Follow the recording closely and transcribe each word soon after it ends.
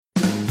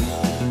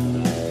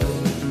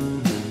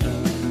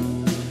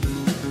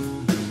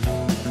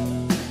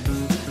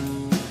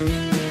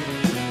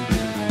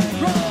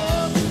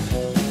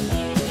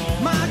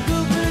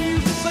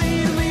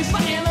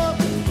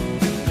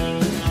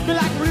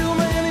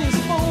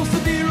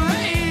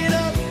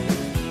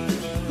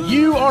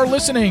You are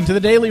listening to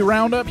the Daily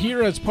Roundup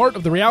here as part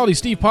of the Reality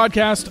Steve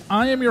podcast.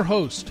 I am your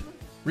host,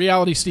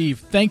 Reality Steve.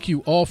 Thank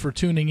you all for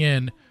tuning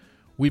in.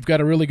 We've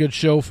got a really good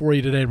show for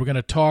you today. We're going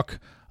to talk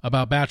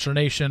about Bachelor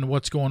Nation,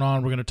 what's going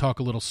on. We're going to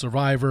talk a little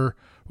Survivor.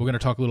 We're going to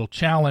talk a little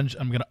challenge.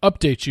 I'm going to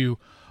update you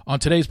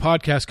on today's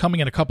podcast coming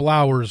in a couple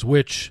hours,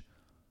 which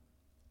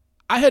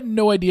I had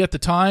no idea at the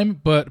time,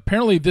 but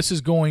apparently this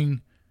is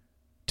going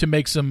to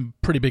make some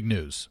pretty big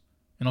news,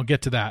 and I'll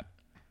get to that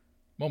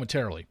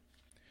momentarily.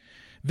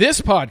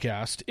 This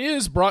podcast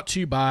is brought to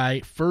you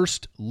by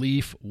First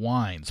Leaf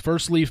Wines.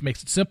 First Leaf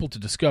makes it simple to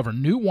discover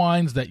new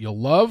wines that you'll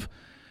love.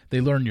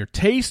 They learn your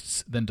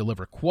tastes, then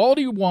deliver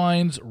quality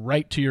wines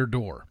right to your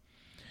door.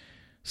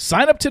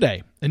 Sign up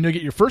today, and you'll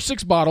get your first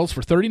 6 bottles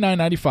for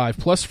 $39.95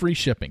 plus free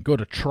shipping. Go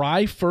to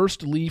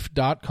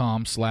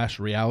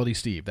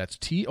tryfirstleaf.com/realitysteve. That's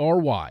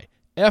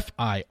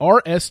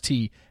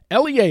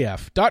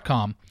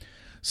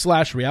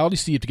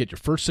tryfirstleaf.com/realitysteve to get your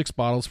first 6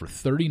 bottles for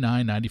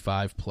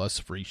 $39.95 plus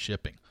free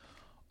shipping.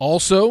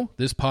 Also,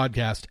 this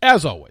podcast,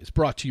 as always,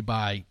 brought to you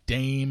by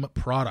Dame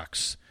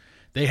Products.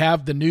 They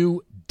have the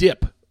new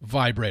Dip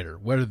vibrator.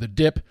 Whether the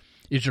Dip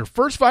is your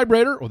first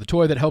vibrator or the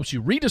toy that helps you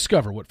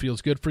rediscover what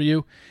feels good for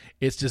you,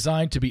 it's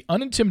designed to be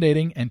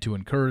unintimidating and to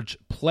encourage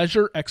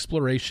pleasure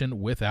exploration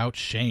without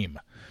shame.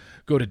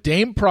 Go to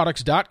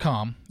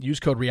dameproducts.com, use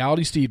code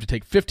RealitySteve to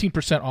take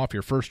 15% off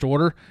your first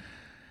order.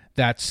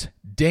 That's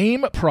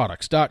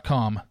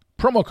dameproducts.com,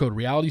 promo code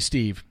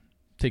RealitySteve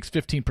takes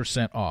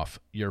 15% off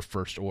your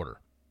first order.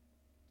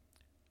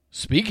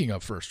 Speaking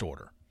of first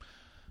order,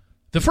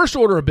 the first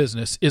order of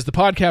business is the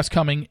podcast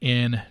coming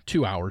in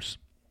 2 hours.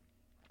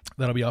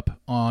 That'll be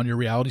up on your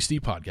Reality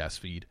Steve podcast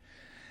feed.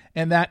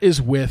 And that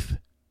is with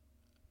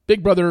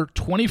Big Brother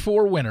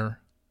 24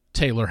 winner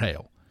Taylor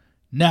Hale.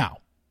 Now,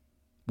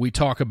 we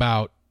talk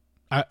about,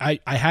 I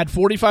had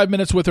 45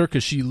 minutes with her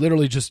because she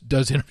literally just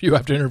does interview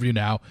after interview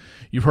now.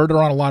 You've heard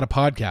her on a lot of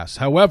podcasts.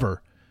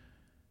 However,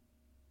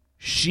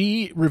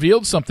 she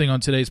revealed something on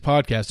today's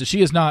podcast that she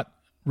has not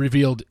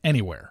revealed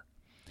anywhere.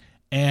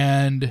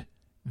 And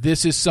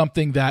this is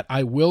something that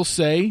I will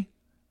say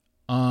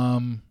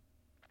I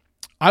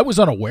was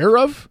unaware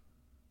of,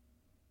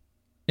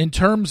 in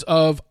terms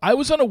of I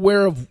was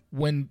unaware of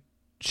when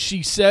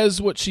she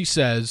says what she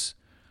says.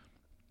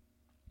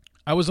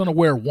 I was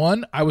unaware,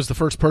 one, I was the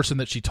first person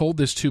that she told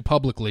this to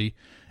publicly,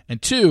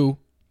 and two,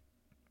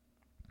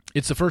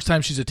 it's the first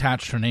time she's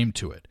attached her name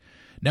to it.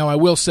 Now, I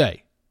will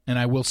say, and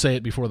I will say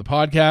it before the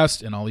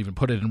podcast, and I'll even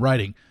put it in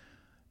writing,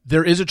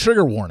 there is a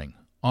trigger warning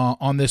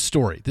on this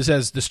story.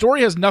 The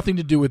story has nothing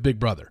to do with Big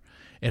Brother.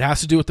 It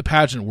has to do with the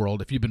pageant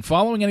world. If you've been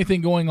following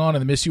anything going on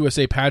in the Miss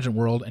USA pageant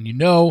world, and you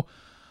know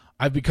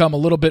I've become a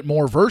little bit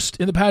more versed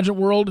in the pageant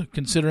world,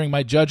 considering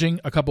my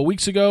judging a couple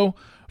weeks ago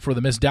for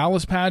the Miss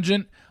Dallas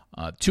pageant.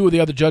 2 of the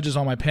other judges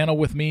on my panel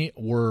with me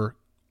were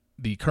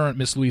the current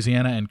Miss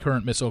Louisiana and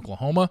current Miss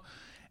Oklahoma.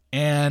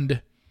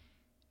 And,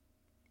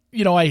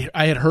 you know, I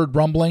had heard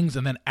rumblings,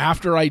 and then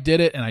after I did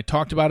it and I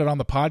talked about it on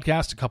the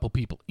podcast, a couple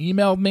people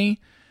emailed me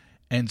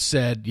and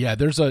said, yeah,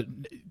 there's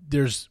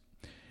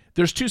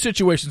 2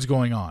 situations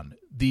going on.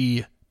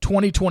 The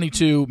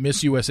 2022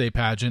 Miss USA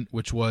pageant,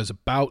 which was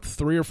about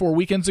 3 or 4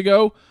 weekends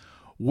ago,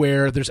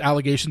 where there's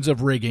allegations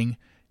of rigging.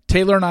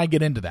 Taylor and I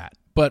get into that.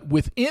 But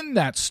within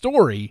that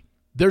story,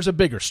 there's a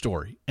bigger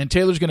story, and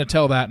Taylor's going to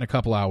tell that in a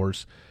couple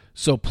hours.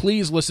 So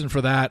please listen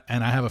for that,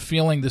 and I have a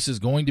feeling this is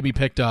going to be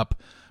picked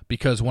up,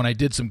 because when I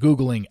did some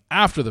Googling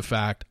after the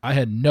fact, I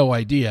had no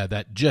idea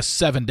that just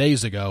 7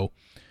 days ago,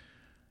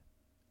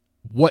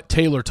 what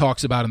Taylor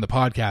talks about in the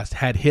podcast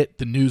had hit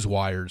the news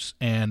wires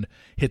and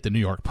hit the New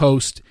York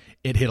Post.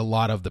 It hit a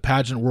lot of the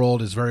pageant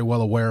world, is very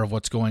well aware of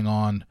what's going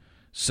on.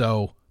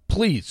 So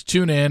please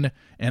tune in.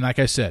 And like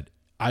I said,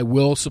 I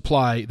will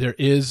supply, there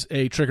is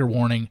a trigger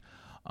warning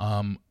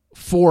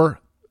for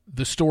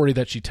the story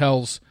that she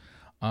tells.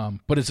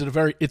 But it's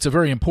a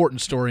very important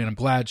story, and I'm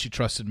glad she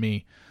trusted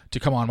me to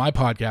come on my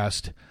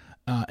podcast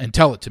and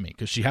tell it to me,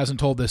 because she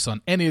hasn't told this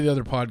on any of the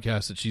other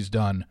podcasts that she's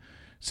done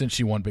since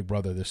she won Big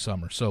Brother this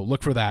summer. So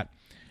look for that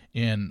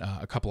in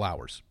a couple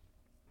hours.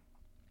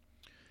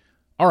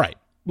 All right,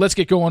 let's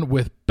get going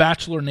with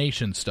Bachelor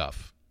Nation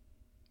stuff.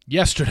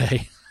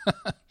 Yesterday,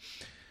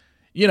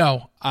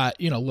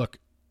 look,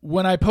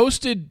 when I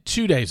posted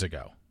 2 days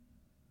ago,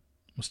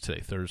 what's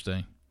today,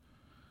 Thursday?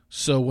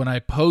 So when I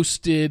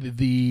posted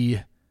the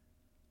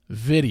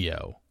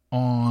video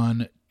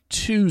on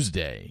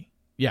Tuesday,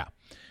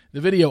 the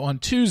video on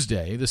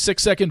Tuesday, the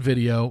 6-second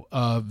video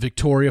of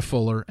Victoria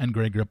Fuller and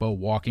Greg Grippo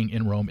walking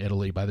in Rome,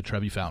 Italy by the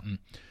Trevi Fountain.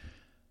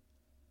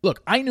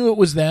 Look, I knew it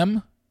was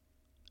them,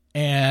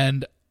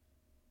 and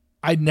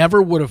I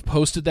never would have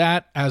posted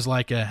that as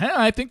like hey,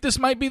 I think this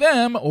might be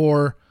them,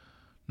 or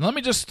let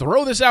me just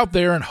throw this out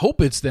there and hope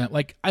it's them.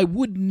 Like, I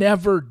would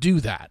never do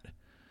that.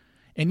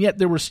 And yet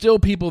there were still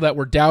people that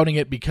were doubting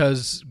it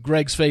because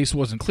Greg's face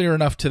wasn't clear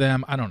enough to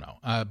them. I don't know.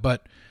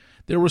 But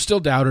there were still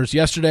doubters.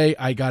 Yesterday,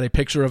 I got a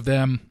picture of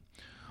them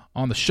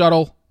on the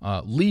shuttle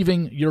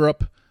leaving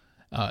Europe.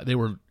 They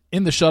were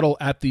in the shuttle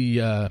at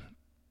the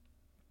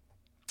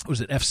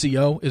was it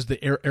FCO is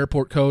the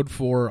airport code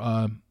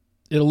for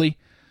Italy,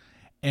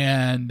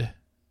 and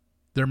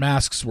their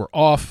masks were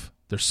off,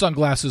 their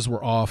sunglasses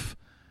were off,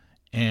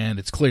 and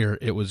it's clear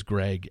it was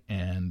Greg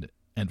and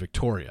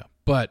Victoria.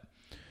 But,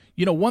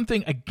 one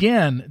thing,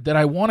 again, that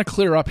I want to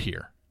clear up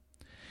here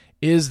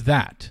is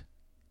that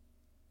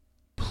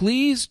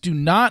please do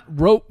not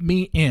rope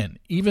me in,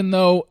 even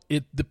though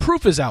the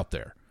proof is out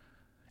there.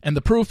 And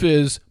the proof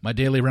is my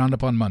daily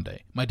roundup on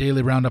Monday, my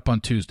daily roundup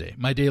on Tuesday,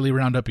 my daily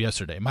roundup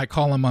yesterday, my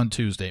column on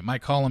Tuesday, my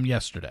column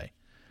yesterday.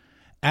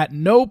 At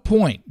no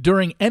point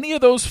during any of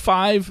those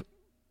 5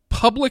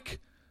 public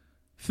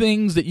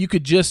things that you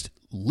could just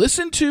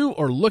listen to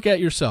or look at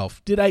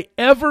yourself did I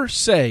ever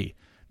say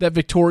that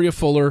Victoria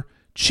Fuller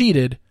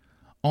cheated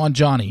on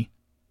Johnny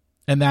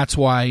and that's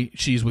why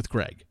she's with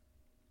Greg.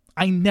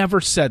 I never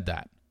said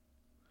that.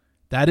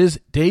 That is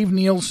Dave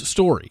Neal's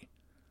story.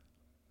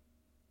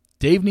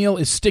 Dave Neal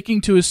is sticking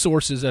to his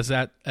sources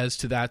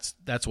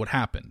that's what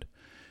happened.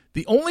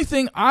 The only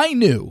thing I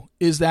knew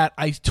is that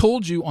I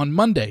told you on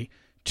Monday,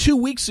 2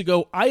 weeks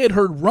ago, I had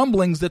heard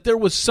rumblings that there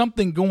was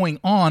something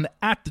going on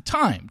at the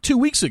time, 2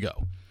 weeks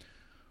ago,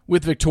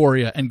 with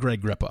Victoria and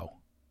Greg Grippo.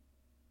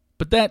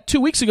 But that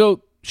 2 weeks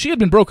ago, she had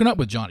been broken up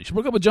with Johnny. She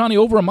broke up with Johnny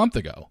over a month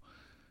ago.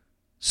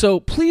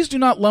 So please do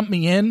not lump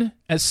me in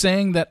as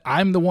saying that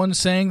I'm the one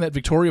saying that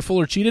Victoria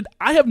Fuller cheated.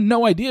 I have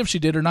no idea if she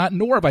did or not,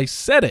 nor have I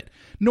said it,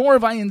 nor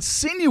have I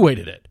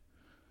insinuated it.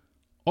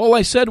 All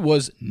I said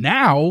was,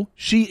 now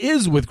she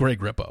is with Greg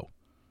Grippo.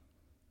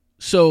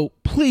 So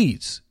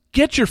please,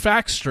 get your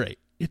facts straight.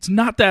 It's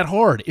not that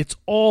hard. It's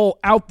all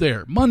out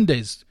there.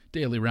 Mondays,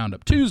 daily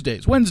roundup.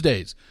 Tuesdays,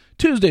 Wednesdays.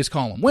 Tuesday's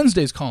column,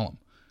 Wednesday's column.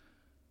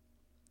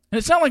 And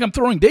it's not like I'm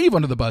throwing Dave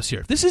under the bus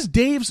here. This is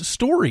Dave's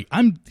story.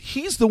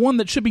 He's the one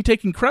that should be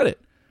taking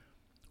credit.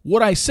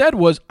 What I said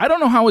was, I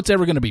don't know how it's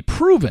ever going to be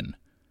proven.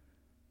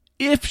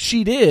 If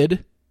she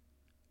did,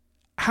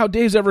 how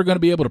Dave's ever going to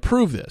be able to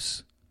prove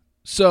this.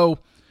 So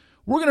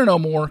we're going to know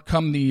more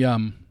come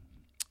the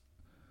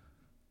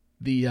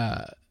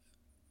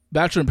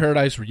Bachelor in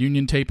Paradise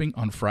reunion taping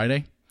on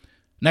Friday.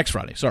 Next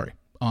Friday, sorry.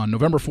 On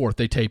November 4th,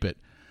 they tape it.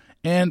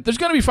 And there's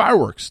going to be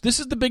fireworks. This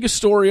is the biggest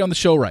story on the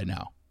show right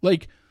now.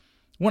 Like,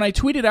 when I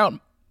tweeted out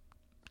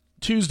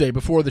Tuesday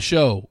before the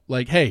show,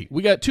 like, hey,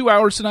 we got 2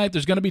 hours tonight,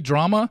 there's going to be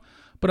drama,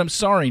 but I'm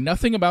sorry,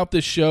 nothing about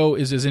this show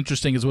is as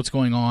interesting as what's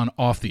going on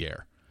off the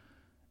air.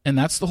 And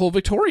that's the whole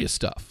Victoria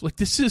stuff. Like,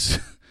 this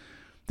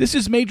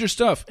is major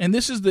stuff. And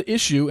this is the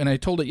issue, and I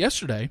told it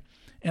yesterday,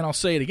 and I'll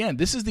say it again.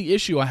 This is the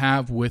issue I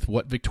have with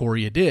what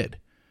Victoria did.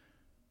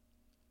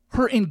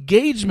 Her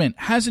engagement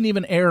hasn't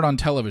even aired on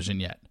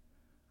television yet.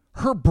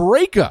 Her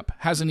breakup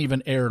hasn't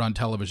even aired on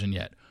television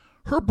yet.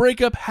 Her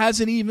breakup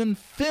hasn't even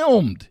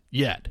filmed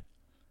yet.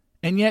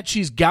 And yet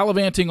she's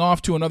gallivanting off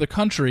to another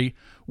country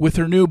with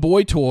her new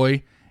boy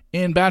toy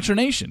in Bachelor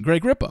Nation,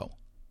 Greg Grippo.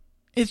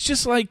 It's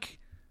just like,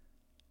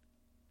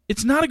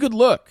 it's not a good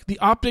look. The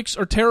optics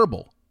are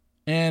terrible.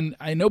 And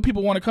I know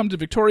people want to come to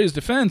Victoria's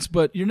defense,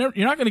 but you're not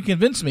going to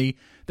convince me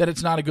that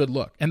it's not a good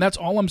look. And that's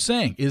all I'm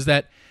saying, is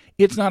that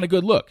it's not a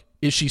good look.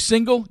 Is she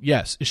single?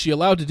 Yes. Is she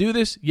allowed to do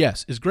this?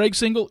 Yes. Is Greg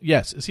single?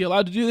 Yes. Is he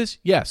allowed to do this?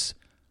 Yes.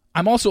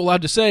 I'm also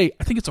allowed to say,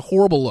 I think it's a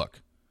horrible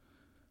look.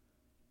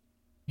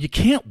 You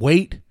can't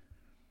wait.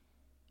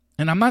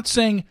 And I'm not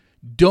saying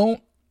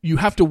you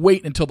have to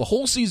wait until the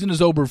whole season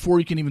is over before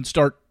you can even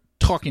start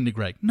talking to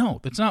Greg. No,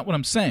 that's not what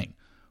I'm saying.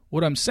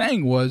 What I'm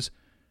saying was,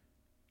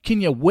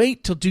 can you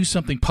wait to do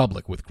something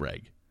public with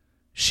Greg?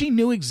 She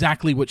knew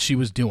exactly what she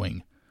was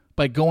doing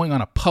by going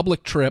on a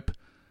public trip.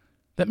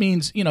 That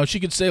means, she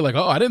could say like,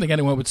 oh, I didn't think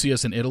anyone would see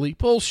us in Italy.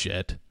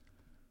 Bullshit.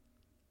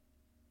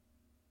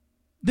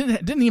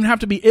 Didn't even have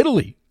to be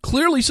Italy.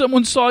 Clearly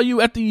someone saw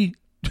you at in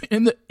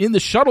the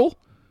shuttle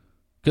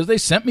because they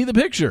sent me the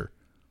picture.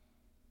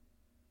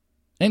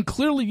 And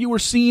clearly you were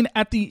seen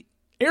at the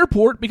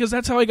airport because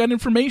that's how I got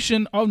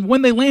information on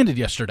when they landed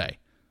yesterday.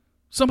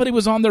 Somebody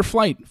was on their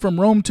flight from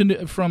Rome to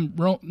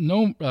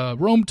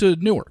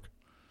Newark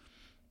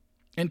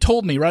and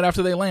told me right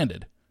after they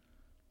landed.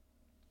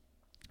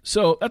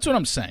 So that's what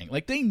I'm saying.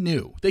 Like, they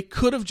knew. They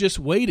could have just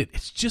waited.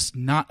 It's just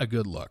not a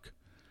good look.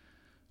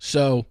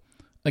 So,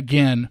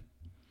 again,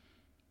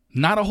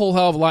 not a whole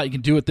hell of a lot you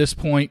can do at this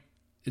point.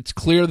 It's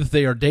clear that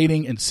they are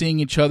dating and seeing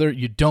each other.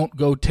 You don't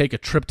go take a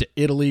trip to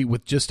Italy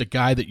with just a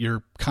guy that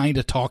you're kind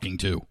of talking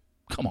to.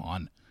 Come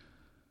on.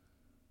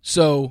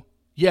 So,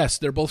 yes,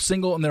 they're both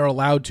single and they're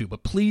allowed to,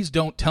 but please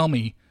don't tell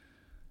me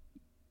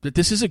that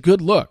this is a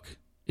good look.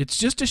 It's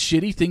just a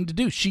shitty thing to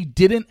do. She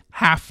didn't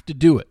have to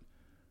do it.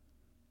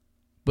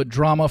 But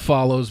drama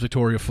follows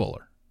Victoria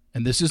Fuller.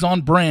 And this is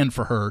on brand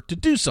for her to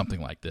do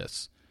something like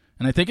this.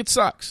 And I think it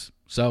sucks.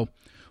 So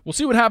we'll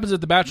see what happens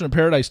at the Bachelor in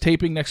Paradise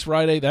taping next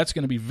Friday. That's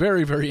going to be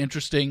very, very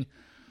interesting.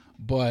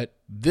 But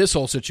this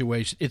whole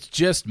situation, it's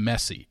just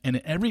messy.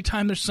 And every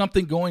time there's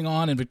something going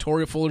on in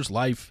Victoria Fuller's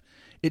life,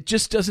 it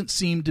just doesn't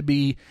seem to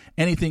be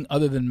anything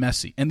other than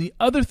messy. And the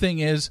other thing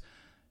is,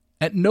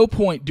 at no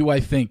point do I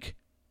think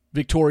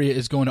Victoria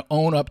is going to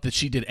own up that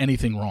she did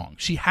anything wrong.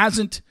 She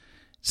hasn't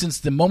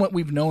since the moment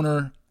we've known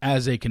her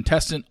as a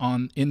contestant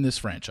in this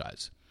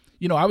franchise.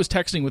 You know, I was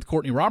texting with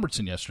Courtney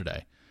Robertson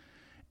yesterday,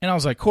 and I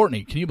was like,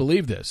 Courtney, can you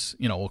believe this?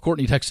 You know, well,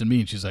 Courtney texted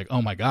me, and she's like,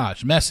 oh my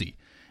gosh, messy.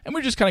 And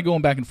we're just kind of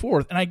going back and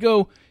forth. And I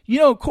go, you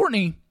know,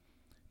 Courtney,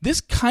 this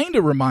kind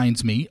of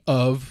reminds me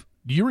of,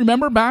 do you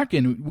remember back,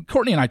 and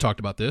Courtney and I talked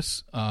about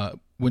this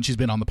when she's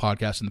been on the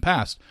podcast in the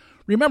past.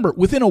 Remember,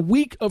 within a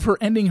week of her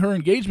ending her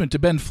engagement to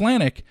Ben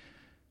Flajnik,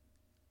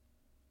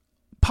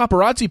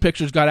 paparazzi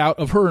pictures got out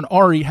of her and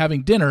Ari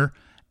having dinner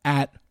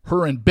at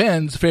her and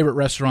Ben's favorite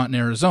restaurant in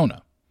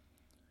Arizona.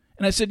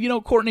 And I said, you know,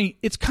 Courtney,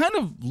 it's kind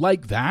of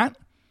like that,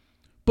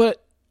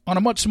 but on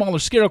a much smaller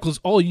scale, because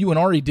all you and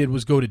Ari did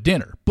was go to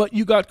dinner. But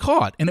you got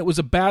caught, and it was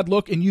a bad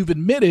look, and you've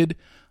admitted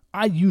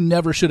you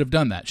never should have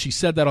done that. She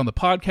said that on the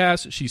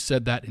podcast. She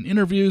said that in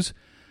interviews,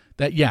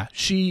 that, yeah,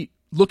 she,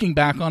 looking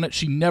back on it,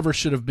 she never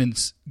should have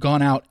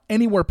gone out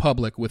anywhere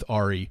public with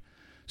Ari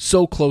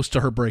so close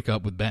to her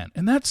breakup with Ben.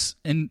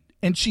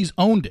 And she's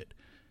owned it.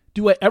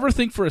 Do I ever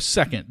think for a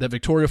second that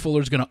Victoria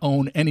Fuller's going to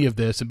own any of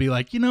this and be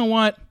like, you know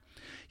what?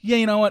 Yeah,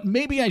 you know what?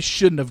 Maybe I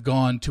shouldn't have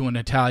gone to an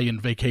Italian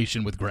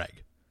vacation with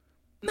Greg.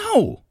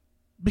 No,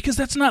 because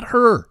that's not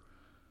her.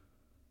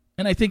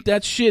 And I think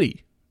that's shitty.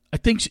 I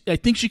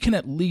think she can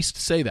at least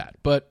say that,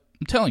 but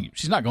I'm telling you,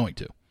 she's not going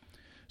to.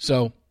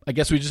 So I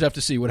guess we just have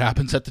to see what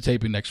happens at the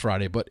taping next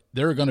Friday, but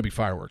there are going to be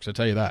fireworks, I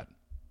tell you that.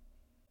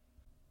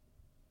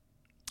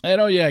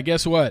 And oh yeah,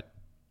 guess what?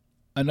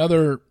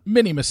 Another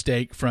mini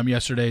mistake from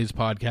yesterday's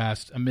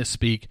podcast, a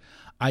misspeak.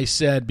 I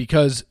said,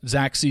 because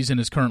Zach's season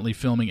is currently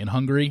filming in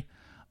Hungary,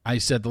 I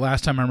said the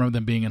last time I remember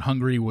them being in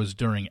Hungary was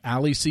during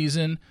Ali's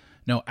season.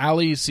 No,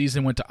 Ali's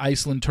season went to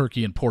Iceland,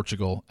 Turkey, and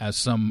Portugal, as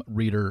some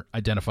reader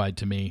identified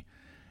to me,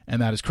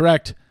 and that is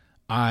correct.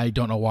 I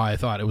don't know why I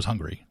thought it was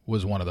Hungary,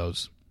 was one of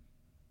those.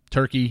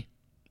 Turkey,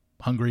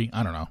 Hungary,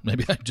 I don't know.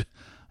 Maybe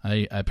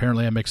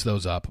I mixed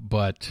those up,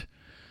 but...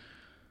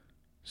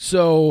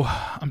 So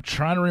I'm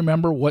trying to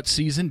remember what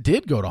season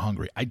did go to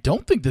Hungary. I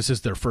don't think this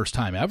is their first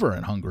time ever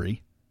in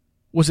Hungary.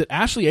 Was it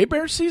Ashley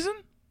Abear's season?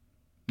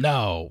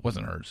 No, it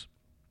wasn't hers.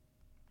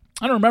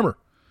 I don't remember.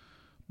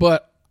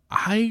 But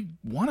I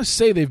want to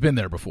say they've been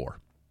there before.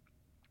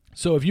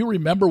 So if you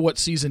remember what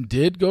season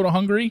did go to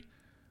Hungary,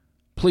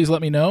 please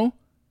let me know.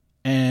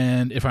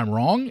 And if I'm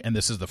wrong, and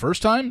this is the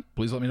first time,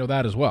 please let me know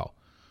that as well.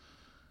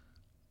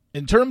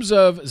 In terms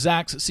of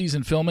Zach's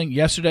season filming,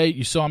 yesterday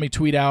you saw me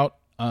tweet out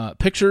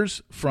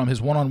pictures from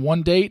his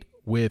one-on-one date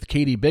with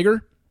Katie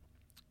Bigger.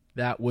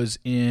 That was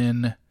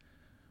in,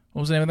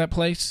 what was the name of that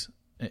place?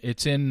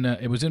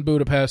 It was in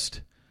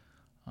Budapest.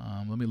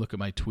 Let me look at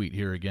my tweet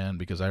here again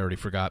because I already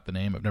forgot the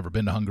name. I've never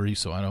been to Hungary,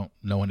 so I don't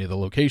know any of the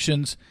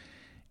locations.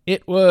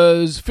 It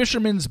was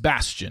Fisherman's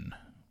Bastion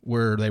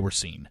where they were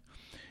seen.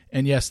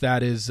 And yes,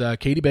 that is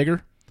Katie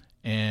Bigger,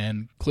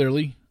 and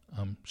clearly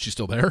she's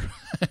still there.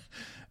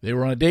 They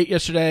were on a date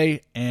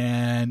yesterday,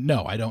 and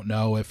no, I don't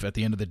know if at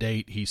the end of the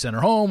date he sent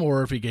her home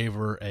or if he gave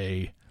her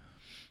a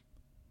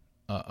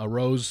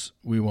rose.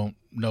 We won't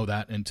know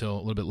that until a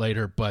little bit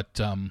later,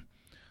 but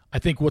I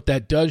think what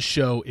that does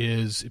show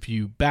is, if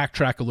you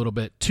backtrack a little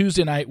bit,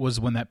 Tuesday night was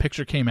when that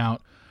picture came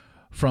out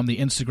from the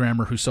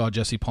Instagrammer who saw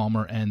Jesse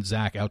Palmer and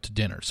Zach out to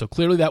dinner. So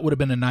clearly that would have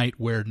been a night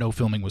where no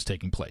filming was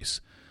taking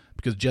place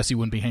because Jesse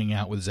wouldn't be hanging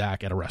out with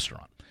Zach at a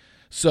restaurant.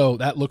 So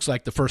that looks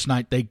like the first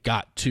night they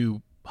got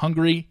to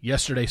Hungary.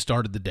 Yesterday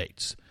started the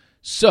dates.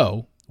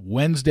 So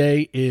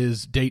Wednesday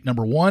is date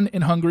number 1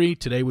 in Hungary.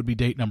 Today would be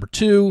date number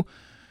 2.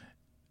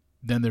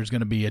 Then there's going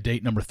to be a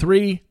date number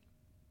 3.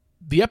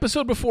 The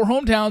episode before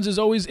Hometowns is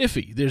always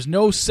iffy. There's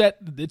no set.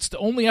 It's the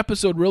only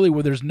episode really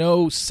where there's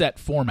no set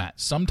format.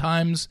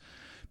 Sometimes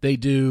they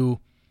do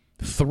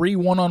 3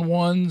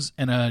 one-on-ones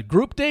and a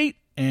group date.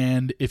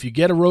 And if you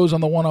get a rose on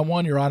the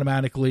one-on-one, you're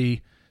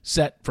automatically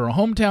set for a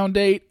hometown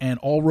date. And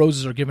all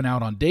roses are given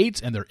out on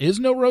dates. And there is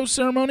no rose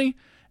ceremony.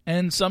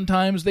 And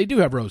sometimes they do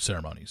have rose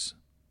ceremonies.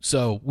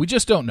 So we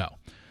just don't know.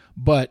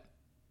 But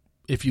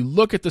if you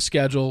look at the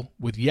schedule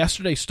with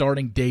yesterday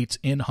starting dates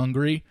in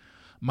Hungary,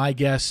 my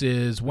guess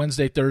is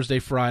Wednesday, Thursday,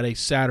 Friday,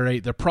 Saturday.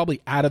 They're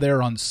probably out of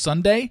there on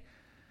Sunday.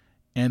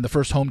 And the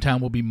first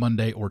hometown will be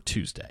Monday or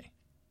Tuesday.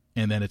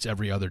 And then it's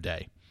every other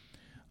day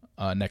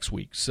next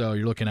week. So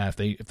you're looking at,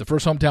 if the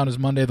first hometown is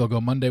Monday, they'll go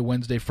Monday,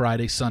 Wednesday,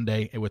 Friday,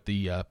 Sunday with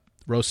the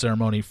rose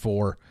ceremony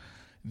for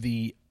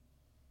the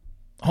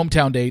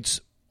hometown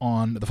dates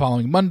on the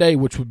following Monday,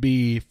 which would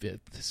be 5th,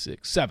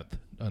 6th,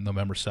 7th,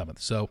 November 7th.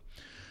 So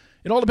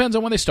it all depends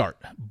on when they start,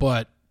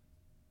 but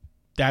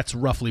that's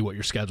roughly what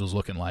your schedule is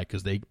looking like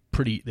because they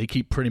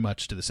keep pretty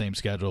much to the same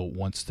schedule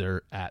once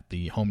they're at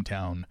the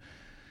hometown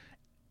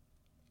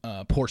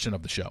portion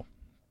of the show.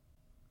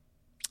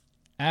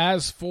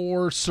 As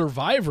for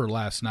Survivor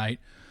last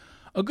night,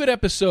 a good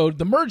episode.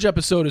 The merge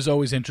episode is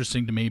always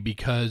interesting to me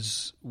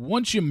because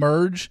once you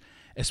merge,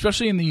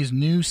 especially in these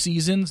new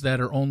seasons that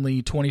are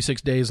only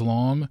 26 days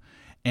long,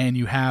 and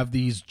you have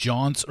these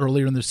jaunts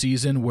earlier in the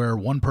season where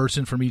one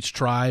person from each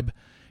tribe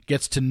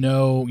gets to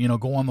know,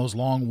 go on those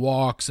long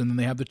walks, and then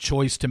they have the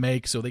choice to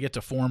make, so they get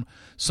to form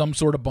some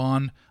sort of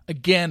bond.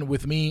 Again,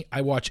 with me,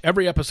 I watch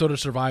every episode of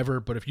Survivor,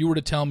 but if you were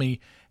to tell me,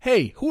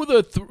 hey, who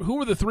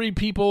were the three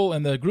people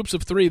and the groups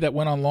of three that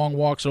went on long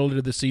walks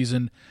earlier this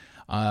season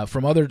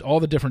from all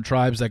the different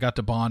tribes that got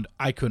to bond,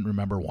 I couldn't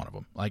remember one of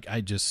them. Like,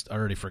 I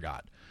already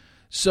forgot.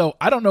 So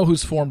I don't know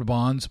who's formed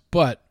bonds,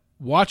 but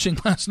watching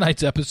last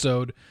night's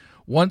episode,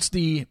 once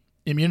the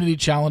immunity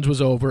challenge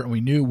was over and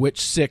we knew which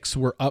 6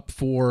 were up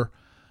for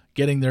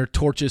getting their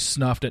torches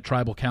snuffed at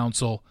Tribal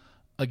Council,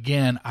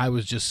 again, I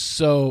was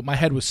just my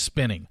head was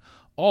spinning.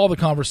 All the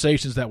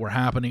conversations that were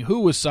happening, who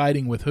was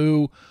siding with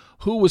who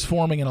was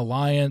forming an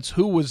alliance,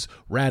 who was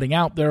ratting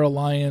out their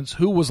alliance,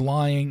 who was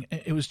lying.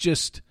 It was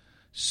just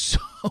so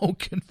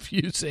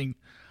confusing.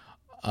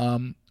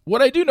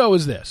 What I do know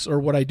is this, or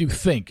what I do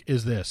think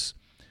is this.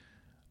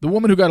 The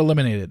woman who got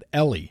eliminated,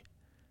 Ellie,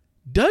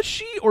 does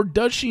she or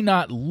does she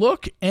not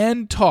look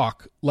and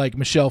talk like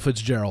Michelle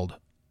Fitzgerald,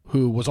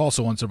 who was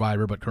also on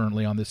Survivor but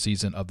currently on this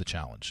season of The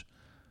Challenge?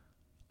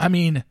 I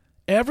mean,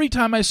 every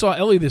time I saw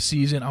Ellie this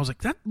season, I was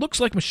like, that looks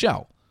like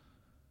Michelle.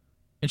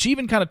 And she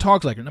even kind of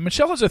talks like her. Now,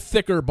 Michelle has a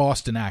thicker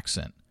Boston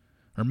accent,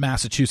 or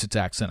Massachusetts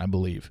accent, I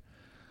believe.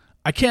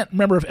 I can't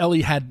remember if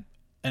Ellie had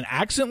an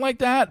accent like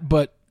that,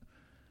 but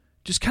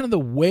just kind of the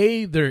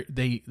way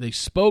they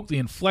spoke, the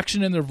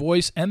inflection in their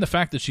voice, and the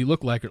fact that she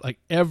looked like her. Like,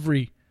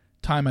 every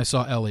time I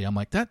saw Ellie, I'm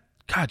like,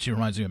 God, she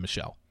reminds me of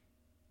Michelle.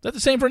 Is that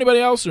the same for anybody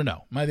else, or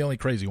no? Am I the only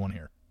crazy one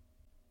here?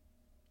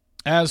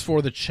 As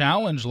for the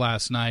challenge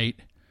last night,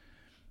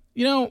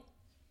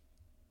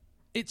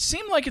 it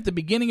seemed like at the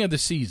beginning of the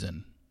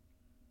season,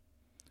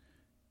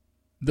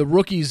 the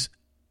rookies,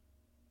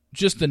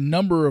 just the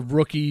number of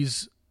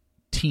rookies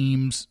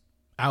teams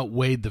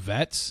outweighed the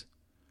vets.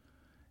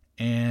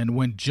 And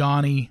when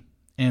Johnny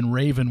and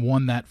Raven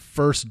won that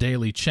first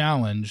daily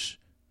challenge,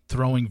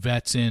 throwing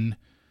vets in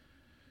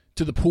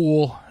to the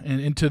pool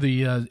and into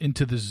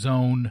the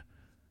zone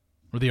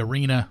or the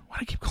arena. Why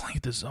do I keep calling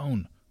it the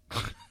zone?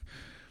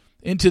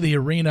 Into the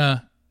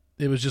arena,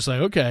 it was just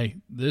like, okay,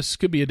 this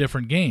could be a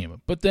different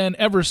game. But then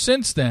ever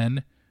since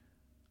then,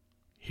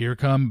 here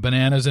come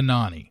Bananas and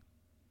Nany.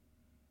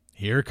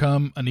 Here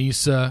come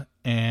Aneesa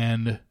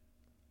and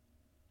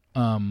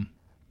why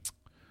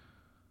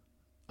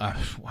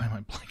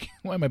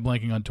am I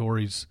blanking on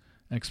Tori's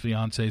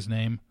ex-fiance's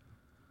name?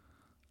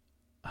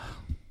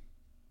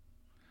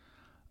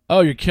 Oh,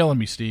 you're killing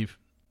me, Steve.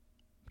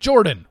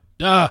 Jordan.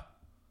 Duh.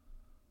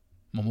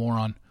 I'm a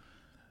moron.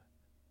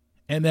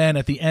 And then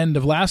at the end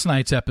of last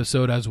night's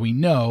episode, as we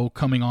know,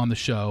 coming on the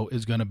show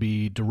is going to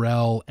be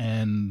Darrell,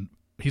 and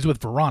he's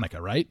with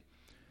Veronica, right?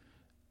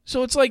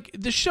 So it's like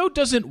the show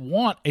doesn't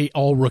want a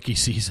all-rookie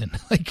season.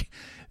 Like,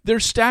 they're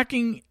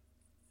stacking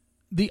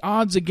the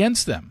odds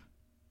against them.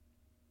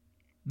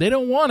 They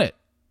don't want it.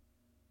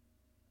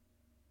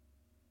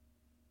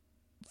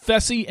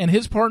 Fessy and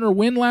his partner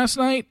win last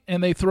night,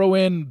 and they throw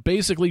in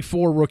basically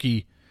four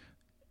rookie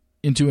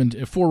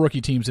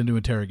teams into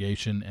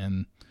interrogation,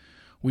 and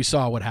we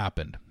saw what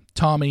happened.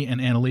 Tommy and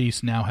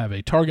Annalise now have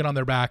a target on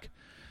their back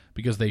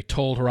because they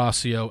told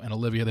Horacio and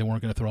Olivia they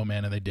weren't going to throw them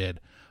in, and they did.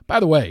 By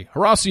the way,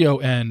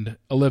 Horacio and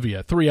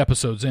Olivia, 3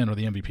 episodes in, are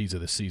the MVPs of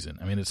this season.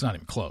 I mean, it's not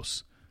even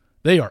close.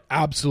 They are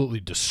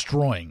absolutely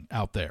destroying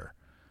out there.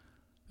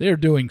 They are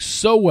doing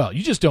so well.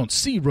 You just don't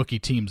see rookie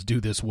teams do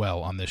this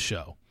well on this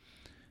show.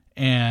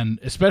 And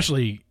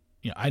especially,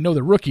 I know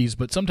they're rookies,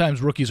 but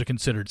sometimes rookies are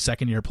considered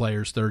second-year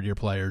players, third-year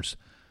players.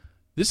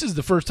 This is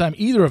the first time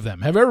either of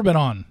them have ever been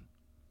on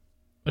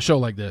a show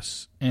like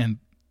this. And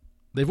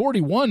they've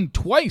already won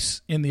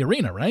twice in the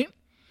arena, right?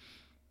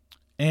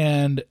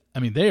 And, I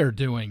mean, they are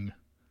doing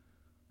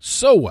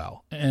so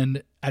well.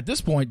 And at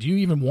this point, do you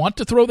even want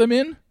to throw them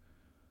in?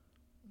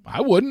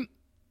 I wouldn't.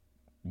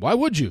 Why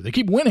would you? They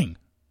keep winning.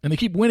 And they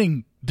keep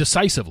winning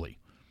decisively.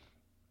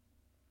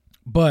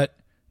 But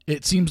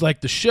it seems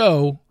like the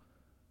show,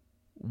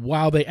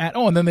 while they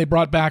and then they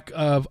brought back,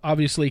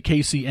 obviously,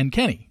 Casey and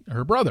Kenny,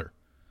 her brother.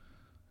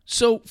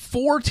 So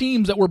 4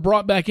 teams that were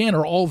brought back in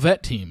are all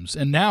vet teams.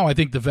 And now I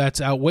think the vets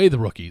outweigh the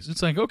rookies.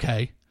 It's like,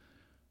 okay.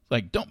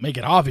 Like, don't make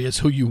it obvious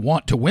who you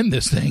want to win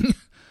this thing.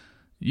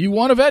 You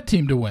want a vet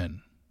team to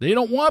win. They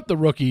don't want the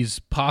rookies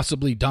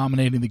possibly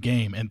dominating the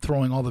game and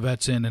throwing all the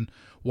vets in and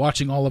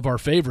watching all of our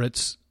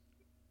favorites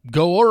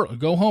go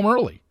home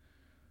early.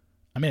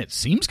 I mean, it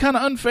seems kind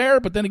of unfair,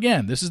 but then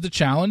again, this is the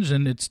challenge,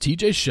 and it's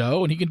TJ's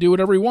show, and he can do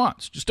whatever he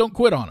wants. Just don't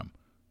quit on him,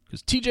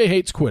 because TJ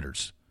hates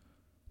quitters.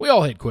 We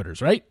all hate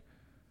quitters, right?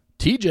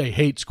 TJ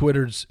hates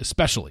quitters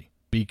especially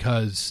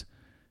because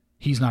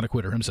he's not a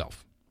quitter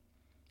himself.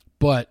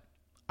 But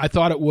I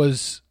thought it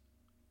was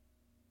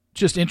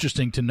just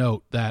interesting to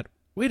note that,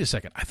 wait a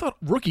second, I thought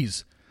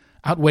rookies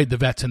outweighed the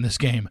vets in this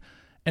game,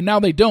 and now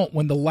they don't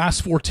when the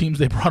last 4 teams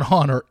they brought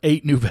on are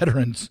 8 new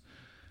veterans.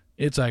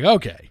 It's like,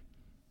 okay,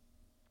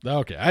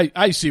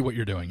 I see what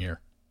you're doing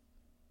here.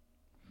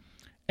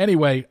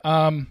 Anyway,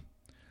 I've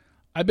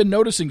been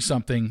noticing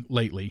something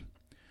lately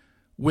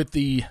with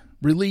the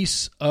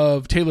release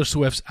of Taylor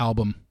Swift's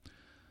album,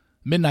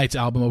 Midnight's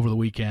album over the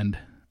weekend.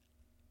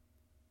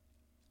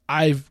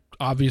 I've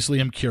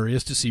obviously am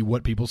curious to see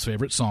what people's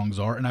favorite songs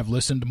are, and I've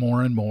listened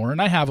more and more, and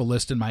I have a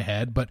list in my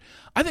head, but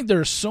I think there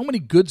are so many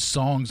good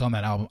songs on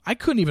that album, I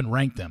couldn't even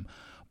rank them.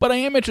 But I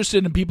am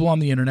interested in people on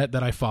the internet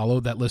that I follow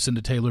that listen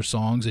to Taylor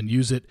songs and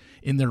use it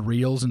in their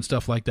reels and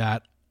stuff like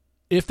that,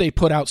 if they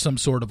put out some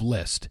sort of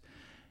list.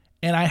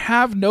 And I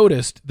have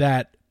noticed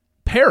that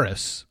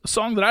Paris, a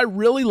song that I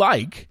really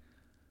like,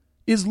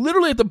 is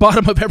literally at the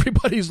bottom of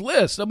everybody's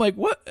list. I'm like,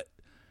 what?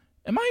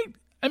 I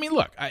mean,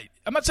 look,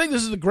 I'm not saying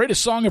this is the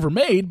greatest song ever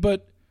made,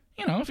 but,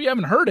 you know, if you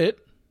haven't heard it.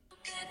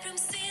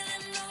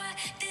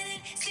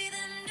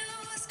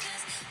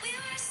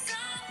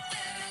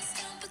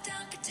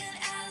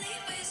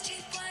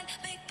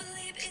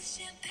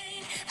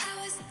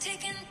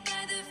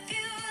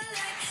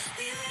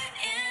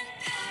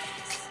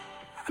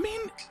 I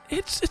mean,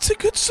 it's a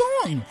good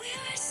song.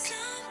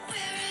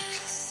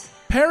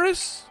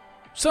 Paris?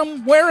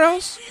 Somewhere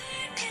else?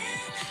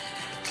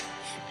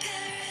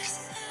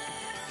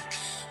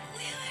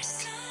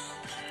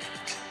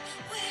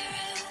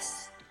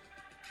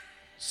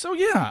 So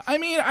yeah, I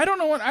mean, I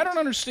don't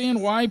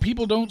understand why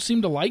people don't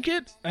seem to like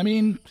it. I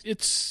mean, it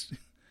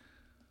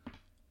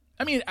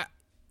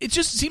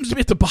just seems to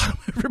be at the bottom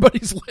of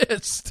everybody's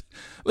list.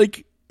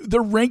 Like,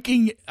 they're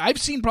ranking, I've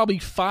seen probably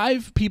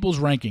 5 people's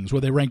rankings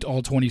where they ranked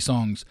all 20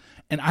 songs,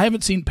 and I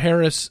haven't seen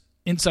Paris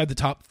inside the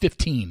top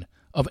 15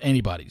 of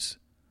anybody's.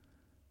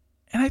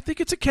 And I think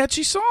it's a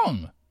catchy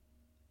song.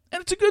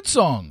 And it's a good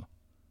song.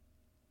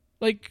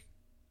 Like,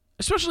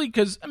 especially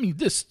because, I mean,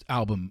 this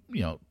album,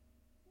 you know,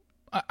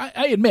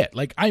 I admit,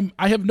 like, I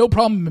have no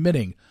problem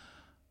admitting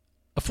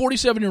a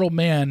 47-year-old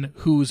man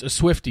who's a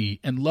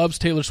Swiftie and loves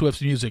Taylor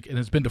Swift's music and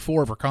has been to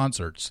 4 of her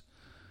concerts.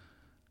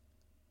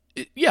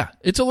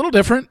 It's a little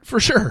different,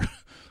 for sure.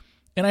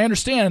 And I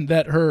understand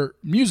that her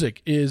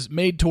music is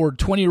made toward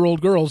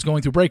 20-year-old girls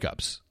going through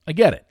breakups. I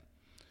get it.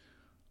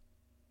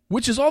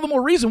 Which is all the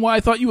more reason why I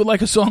thought you would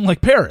like a song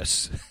like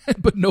Paris.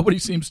 But nobody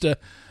seems to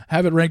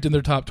have it ranked in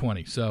their top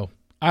 20, so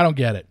I don't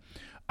get it.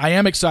 I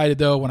am excited,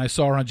 though, when I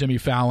saw her on Jimmy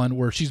Fallon,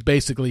 where she's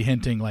basically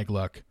hinting, like,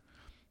 look,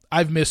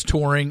 I've missed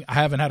touring. I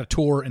haven't had a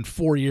tour in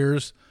 4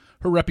 years.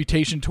 Her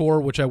Reputation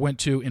tour, which I went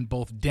to in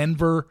both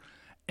Denver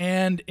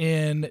and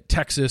in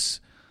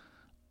Texas,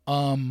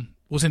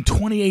 was in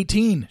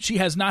 2018. She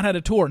has not had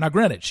a tour. Now,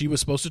 granted, she was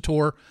supposed to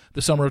tour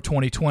the summer of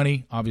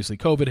 2020. Obviously,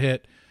 COVID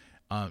hit.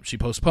 She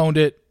postponed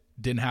it.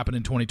 Didn't happen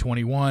in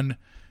 2021.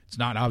 It's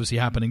not obviously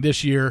happening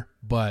this year,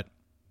 but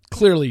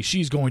clearly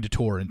she's going to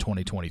tour in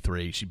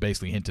 2023. She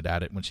basically hinted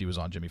at it when she was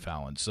on Jimmy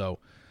Fallon. So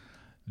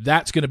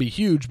that's going to be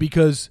huge,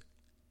 because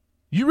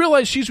you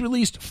realize she's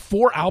released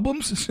 4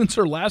 albums since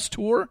her last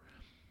tour.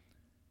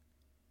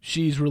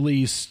 She's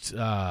released,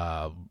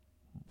 Lover,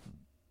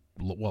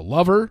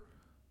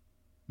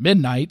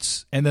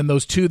 Midnights, and then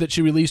those 2 that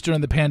she released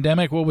during the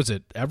pandemic. What was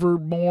it?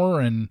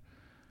 Evermore and,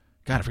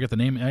 God, I forget the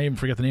name. I even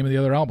forget the name of the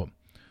other album.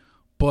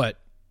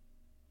 But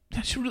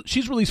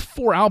she's released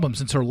 4 albums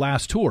since her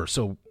last tour.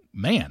 So,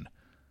 man,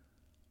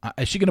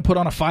 is she going to put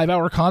on a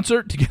 5-hour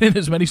concert to get in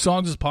as many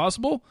songs as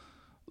possible?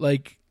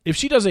 Like, if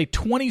she does a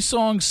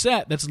 20-song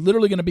set, that's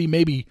literally going to be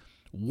maybe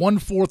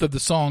 1/4 of the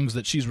songs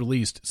that she's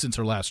released since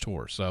her last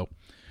tour. So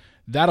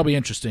that'll be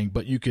interesting,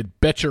 but you could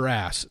bet your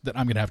ass that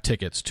I'm going to have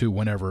tickets to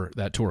whenever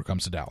that tour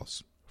comes to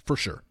Dallas, for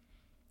sure.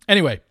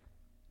 Anyway,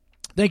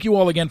 thank you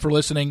all again for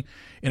listening.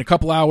 In a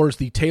couple hours,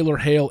 the Taylor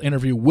Hale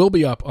interview will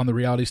be up on the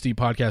Reality Steve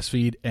podcast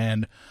feed,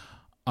 and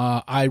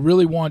I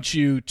really want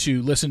you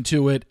to listen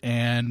to it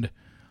and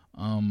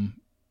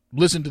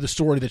listen to the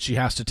story that she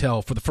has to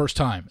tell for the first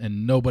time,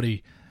 and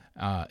nobody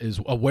is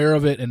aware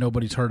of it, and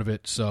nobody's heard of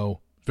it,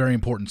 so very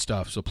important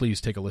stuff, so please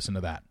take a listen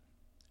to that.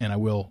 And I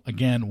will,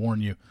 again,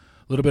 warn you, a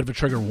little bit of a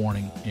trigger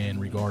warning in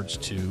regards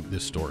to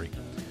this story.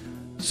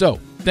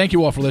 So, thank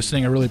you all for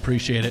listening. I really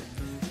appreciate it,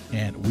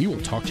 and we will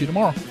talk to you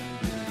tomorrow.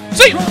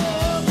 See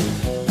you!